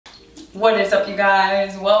What is up, you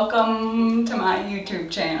guys? Welcome to my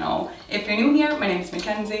YouTube channel. If you're new here, my name is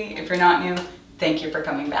Makenzie. If you're not new, thank you for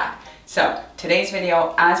coming back. So today's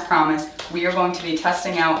video, as promised, we are going to be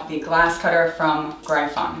testing out the glass cutter from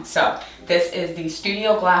GRYPHON. So this is the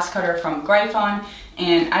studio glass cutter from GRYPHON,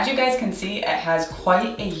 and as you guys can see, it has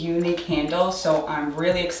quite a unique handle, so I'm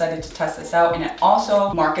really excited to test this out. And it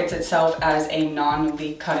also markets itself as a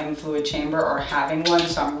non-leak cutting fluid chamber, or having one,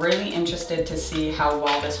 so I'm really interested to see how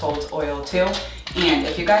well this holds oil too. And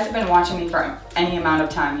if you guys have been watching me for any amount of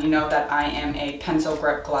time, you know that I am a pencil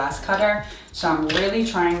grip glass cutter. So I'm really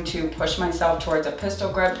trying to push myself towards a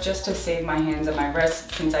pistol grip just to save my hands and my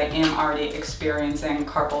wrists, since I am already experiencing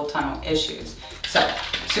carpal tunnel issues. So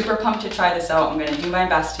super pumped to try this out. I'm gonna do my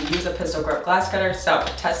best to use a pistol grip glass cutter. So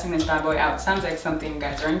testing this bad boy out sounds like something you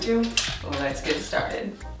guys are into. Let's get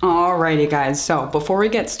started. Alrighty guys, so before we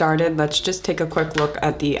get started, let's just take a quick look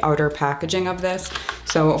at the outer packaging of this.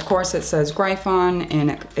 So of course it says GRYPHON,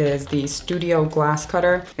 and it is the studio glass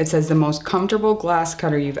cutter. It says the most comfortable glass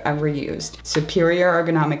cutter you've ever used. Superior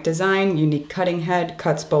ergonomic design, unique cutting head,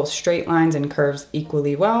 cuts both straight lines and curves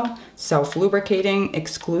equally well. Self-lubricating,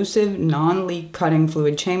 exclusive non-leak cutting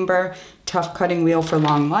fluid chamber, tough cutting wheel for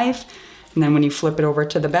long life. And then when you flip it over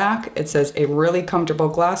to the back, it says a really comfortable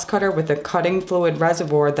glass cutter with a cutting fluid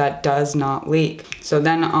reservoir that does not leak. So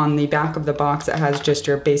then on the back of the box, it has just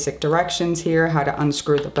your basic directions here, how to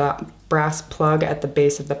unscrew the brass plug at the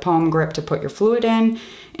base of the palm grip to put your fluid in.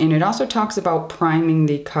 And it also talks about priming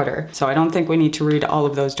the cutter. So I don't think we need to read all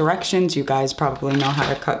of those directions. You guys probably know how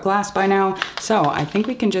to cut glass by now. So I think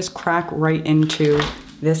we can just crack right into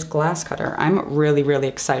this glass cutter. I'm really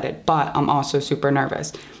excited, but I'm also super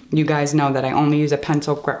nervous. You guys know that I only use a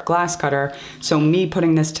pencil grip glass cutter, so me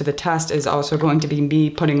putting this to the test is also going to be me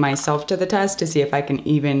putting myself to the test to see if I can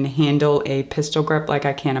even handle a pistol grip like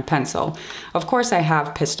I can a pencil. Of course I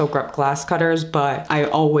have pistol grip glass cutters, but I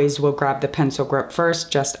always will grab the pencil grip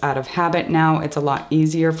first, just out of habit now. It's a lot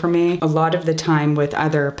easier for me. A lot of the time with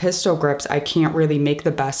other pistol grips, I can't really make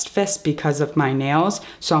the best fist because of my nails,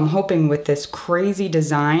 so I'm hoping with this crazy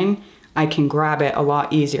design, I can grab it a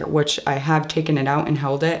lot easier, which I have taken it out and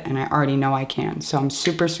held it, and I already know I can. So I'm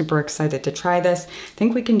super excited to try this. I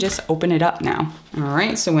think we can just open it up now. All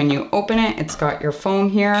right, so when you open it, it's got your foam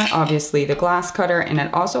here, obviously the glass cutter, and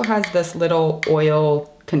it also has this little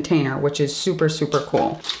oil container, which is super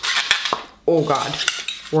cool. Oh God.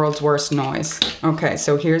 World's worst noise. Okay,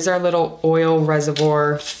 so here's our little oil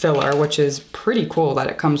reservoir filler, which is pretty cool that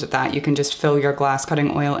it comes with that. You can just fill your glass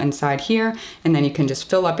cutting oil inside here, and then you can just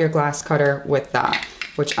fill up your glass cutter with that,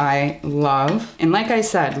 which I love. And like I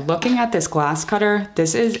said, looking at this glass cutter,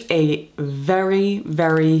 this is a very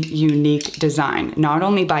unique design. Not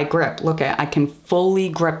only by grip, look at, I can fully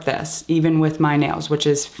grip this even with my nails, which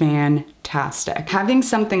is fantastic. Having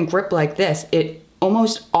something grip like this, it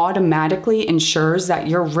almost automatically ensures that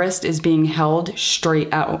your wrist is being held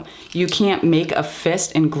straight out. You can't make a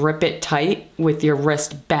fist and grip it tight with your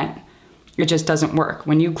wrist bent. It just doesn't work.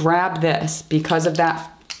 When you grab this, because of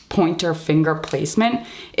that pointer finger placement,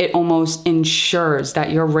 it almost ensures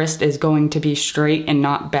that your wrist is going to be straight and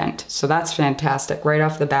not bent. So that's fantastic. Right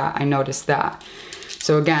off the bat, I noticed that.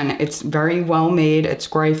 So again, it's very well made. It's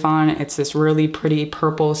GRYPHON. It's this really pretty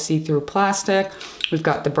purple see-through plastic. We've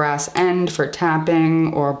got the brass end for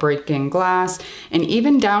tapping or breaking glass, and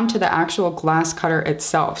even down to the actual glass cutter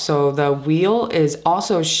itself. So the wheel is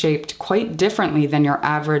also shaped quite differently than your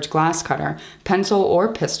average glass cutter, pencil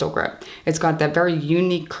or pistol grip. It's got that very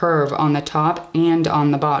unique curve on the top and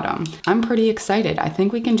on the bottom. I'm pretty excited. I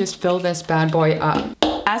think we can just fill this bad boy up.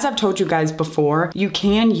 As I've told you guys before, you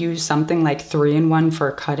can use something like 3-in-1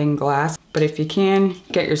 for cutting glass, but if you can,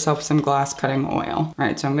 get yourself some glass cutting oil. All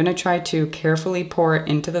right, so I'm gonna try to carefully pour it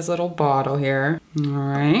into this little bottle here. All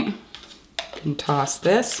right, and toss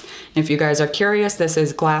this. If you guys are curious, this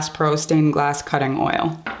is Glass Pro stained glass cutting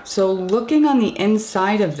oil. So looking on the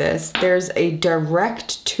inside of this, there's a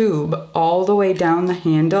direct tube all the way down the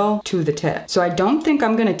handle to the tip. So I don't think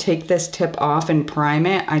I'm gonna take this tip off and prime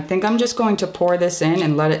it. I think I'm just going to pour this in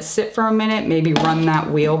and let it sit for a minute, maybe run that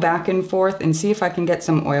wheel back and forth and see if I can get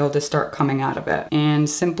some oil to start coming out of it. And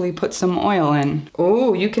simply put some oil in.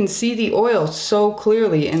 Oh, you can see the oil so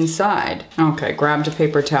clearly inside. Okay, grabbed a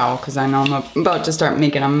paper towel because I know I'm about to start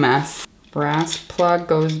making a mess. Brass plug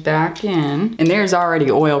goes back in, and there's already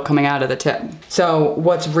oil coming out of the tip. So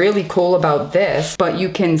what's really cool about this, but you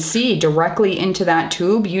can see directly into that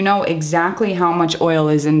tube, you know exactly how much oil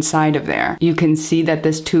is inside of there. You can see that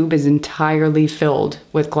this tube is entirely filled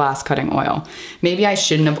with glass cutting oil. Maybe I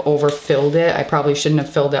shouldn't have overfilled it. I probably shouldn't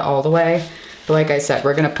have filled it all the way. But like I said,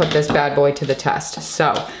 we're gonna put this bad boy to the test.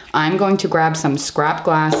 So I'm going to grab some scrap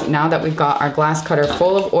glass now that we've got our glass cutter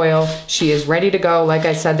full of oil. She is ready to go. Like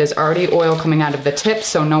I said, there's already oil coming out of the tip,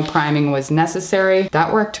 so no priming was necessary.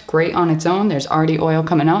 That worked great on its own. There's already oil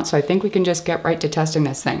coming out, so I think we can just get right to testing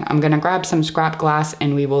this thing. I'm gonna grab some scrap glass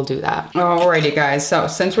and we will do that. Alrighty guys, so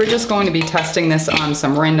since we're just going to be testing this on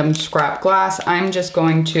some random scrap glass, I'm just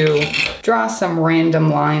going to draw some random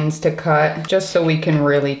lines to cut just so we can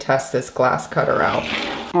really test this glass cutter out.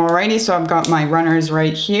 Alrighty, so I've got my runners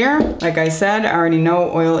right here. Like I said, I already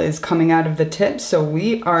know oil is coming out of the tip, so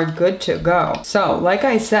we are good to go. So, like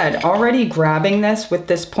I said, already grabbing this with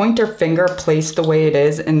this pointer finger placed the way it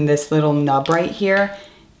is in this little nub right here,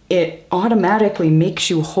 it automatically makes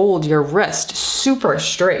you hold your wrist super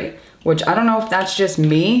straight, which I don't know if that's just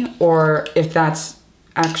me or if that's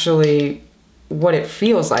actually what it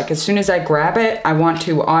feels like. As soon as I grab it, I want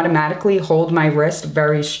to automatically hold my wrist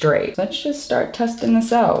very straight. Let's just start testing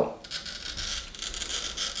this out.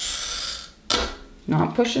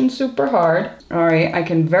 Not pushing super hard. All right, I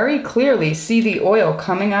can very clearly see the oil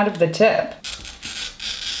coming out of the tip,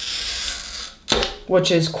 which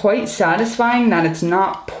is quite satisfying that it's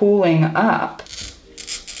not pooling up.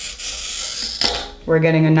 We're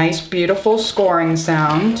getting a nice, beautiful scoring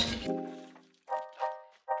sound.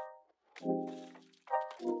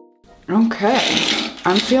 Okay,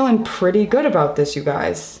 I'm feeling pretty good about this, you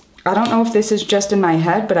guys. I don't know if this is just in my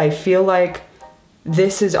head, but I feel like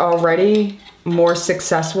this is already more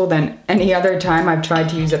successful than any other time I've tried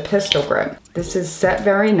to use a pistol grip. This is set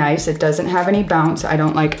very nice. It doesn't have any bounce. I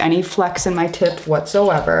don't like any flex in my tip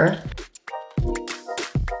whatsoever.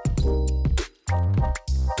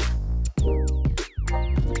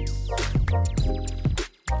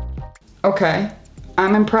 Okay,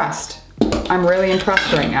 I'm impressed. I'm really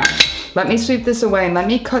impressed right now. Let me sweep this away and let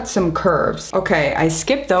me cut some curves. Okay, I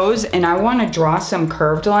skipped those and I want to draw some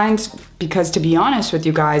curved lines because, to be honest with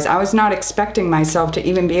you guys, I was not expecting myself to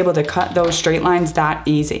even be able to cut those straight lines that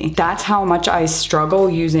easy. That's how much I struggle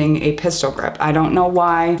using a pistol grip. I don't know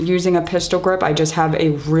why using a pistol grip, I just have a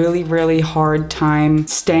really, really hard time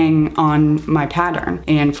staying on my pattern.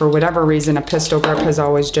 And for whatever reason, a pistol grip has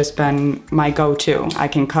always just been my go-to. I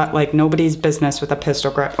can cut like nobody's business with a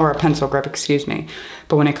pistol grip, or a pencil grip, excuse me.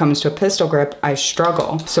 But when it comes to a pistol grip, I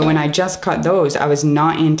struggle. So when I just cut those, I was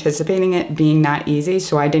not anticipating it being that easy,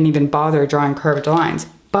 so I didn't even bother drawing curved lines.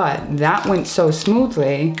 But that went so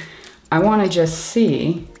smoothly, I want to just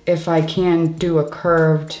see if I can do a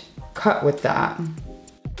curved cut with that.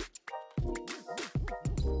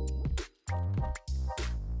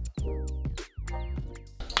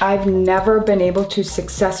 I've never been able to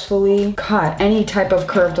successfully cut any type of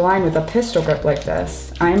curved line with a pistol grip like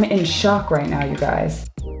this. I'm in shock right now, you guys.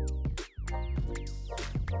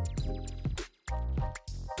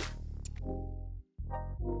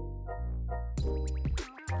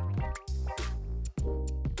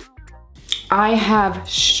 I have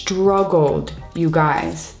struggled, you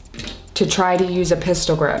guys, to try to use a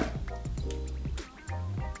pistol grip.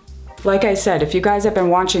 Like I said, if you guys have been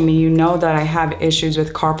watching me, you know that I have issues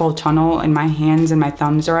with carpal tunnel in my hands and my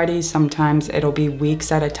thumbs already. Sometimes it'll be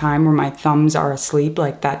weeks at a time where my thumbs are asleep,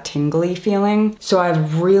 like that tingly feeling. So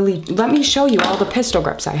I've really, let me show you all the pistol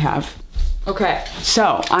grips I have. Okay,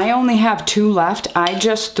 so I only have 2 left. I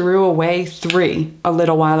just threw away 3 a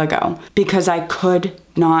little while ago because I could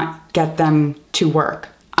not get them to work.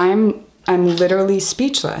 I'm literally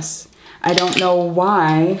speechless. I don't know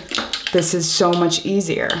why this is so much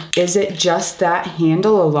easier. Is it just that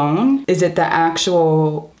handle alone? Is it the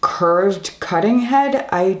actual curved cutting head?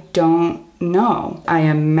 I don't know. I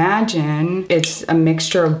imagine it's a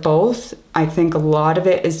mixture of both. I think a lot of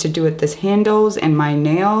it is to do with this handles and my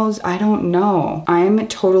nails. I don't know. I'm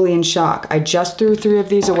totally in shock. I just threw 3 of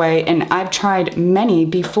these away and I've tried many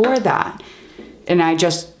before that. And I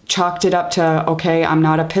just chalked it up to, okay, I'm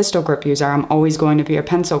not a pistol grip user. I'm always going to be a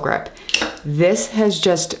pencil grip. This has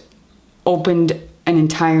just opened an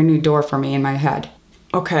entire new door for me in my head.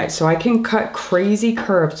 Okay, so I can cut crazy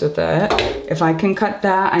curves with it. If I can cut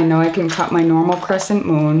that, I know I can cut my normal crescent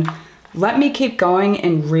moon. Let me keep going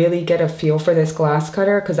and really get a feel for this glass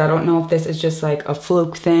cutter, because I don't know if this is just like a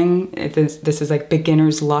fluke thing, if this is like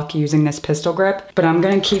beginner's luck using this pistol grip, but I'm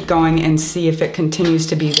gonna keep going and see if it continues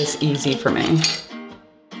to be this easy for me.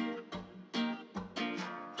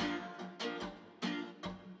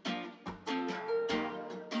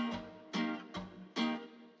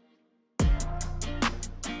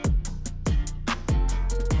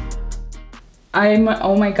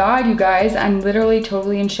 Oh my God, you guys, I'm literally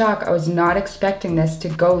totally in shock. I was not expecting this to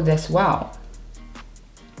go this well.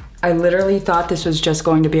 I literally thought this was just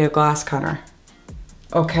going to be a glass cutter.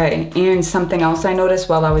 Okay, and something else I noticed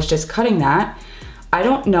while I was just cutting that, I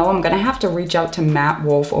don't know, I'm gonna have to reach out to Matt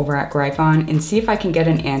Wolf over at Gryphon and see if I can get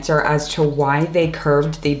an answer as to why they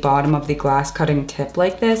curved the bottom of the glass cutting tip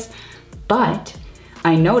like this. But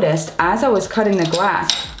I noticed as I was cutting the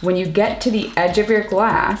glass, when you get to the edge of your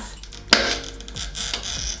glass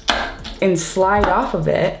and slide off of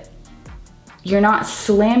it, you're not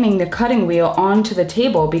slamming the cutting wheel onto the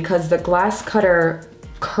table because the glass cutter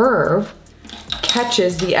curve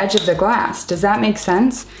catches the edge of the glass. Does that make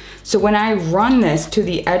sense? So when I run this to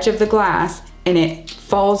the edge of the glass and it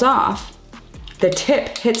falls off, the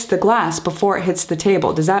tip hits the glass before it hits the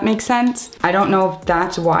table. Does that make sense? I don't know if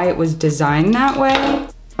that's why it was designed that way.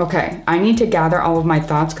 Okay, I need to gather all of my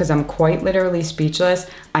thoughts because I'm quite literally speechless.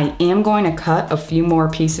 I am going to cut a few more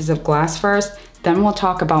pieces of glass first, then we'll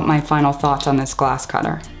talk about my final thoughts on this glass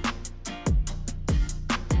cutter.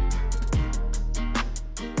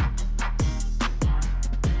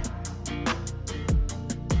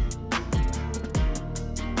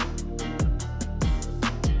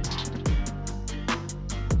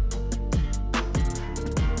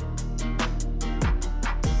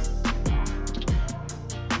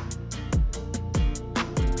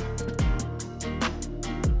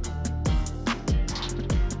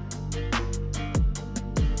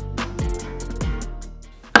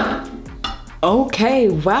 Okay,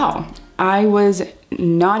 well, I was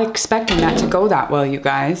not expecting that to go that well, you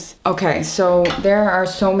guys. Okay, so there are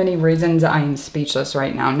so many reasons I am speechless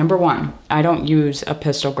right now. Number one, I don't use a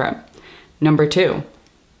pistol grip. Number two,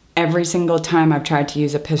 every single time I've tried to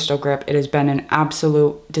use a pistol grip, it has been an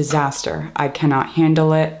absolute disaster. I cannot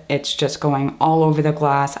handle it. It's just going all over the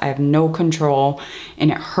glass. I have no control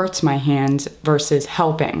and it hurts my hands versus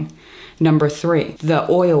helping. Number three, the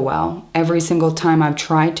oil well. Every single time I've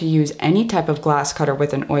tried to use any type of glass cutter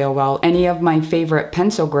with an oil well, any of my favorite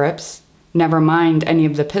pencil grips, never mind any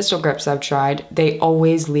of the pistol grips I've tried, they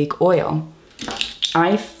always leak oil.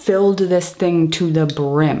 I filled this thing to the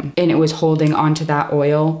brim and it was holding onto that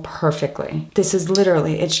oil perfectly. This is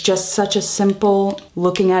literally, it's just such a simple,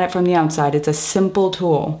 looking at it from the outside, it's a simple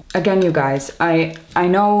tool. Again, you guys, I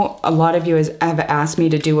know a lot of you have asked me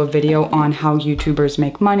to do a video on how YouTubers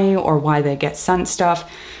make money or why they get sent stuff.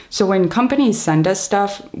 So when companies send us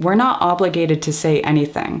stuff, we're not obligated to say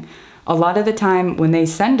anything. A lot of the time when they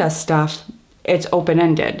send us stuff, it's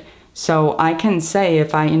open-ended. So I can say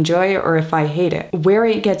if I enjoy it or if I hate it. Where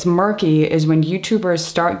it gets murky is when YouTubers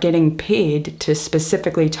start getting paid to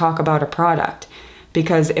specifically talk about a product.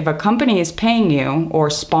 Because if a company is paying you or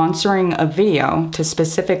sponsoring a video to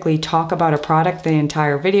specifically talk about a product the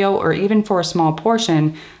entire video or even for a small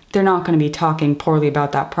portion, they're not going to be talking poorly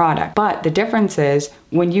about that product. But the difference is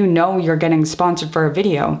when you know you're getting sponsored for a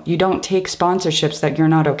video, you don't take sponsorships that you're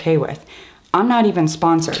not okay with. I'm not even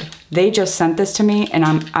sponsored. They just sent this to me and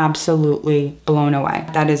I'm absolutely blown away.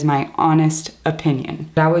 That is my honest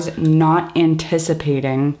opinion. I was not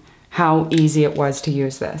anticipating how easy it was to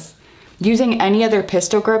use this. Using any other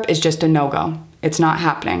pistol grip is just a no-go. It's not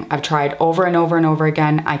happening. I've tried over and over and over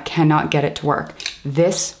again. I cannot get it to work.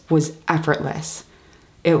 This was effortless.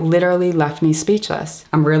 It literally left me speechless.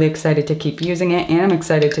 I'm really excited to keep using it and I'm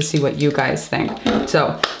excited to see what you guys think.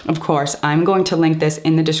 So, of course, I'm going to link this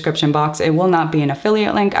in the description box. It will not be an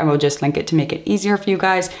affiliate link. I will just link it to make it easier for you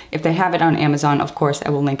guys. If they have it on Amazon, of course,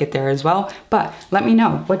 I will link it there as well. But let me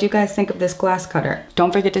know, what do you guys think of this glass cutter?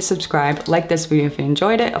 Don't forget to subscribe, like this video if you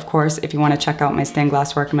enjoyed it. Of course, if you want to check out my stained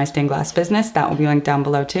glass work and my stained glass business, that will be linked down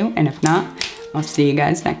below too. And if not, I'll see you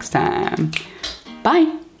guys next time.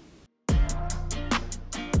 Bye.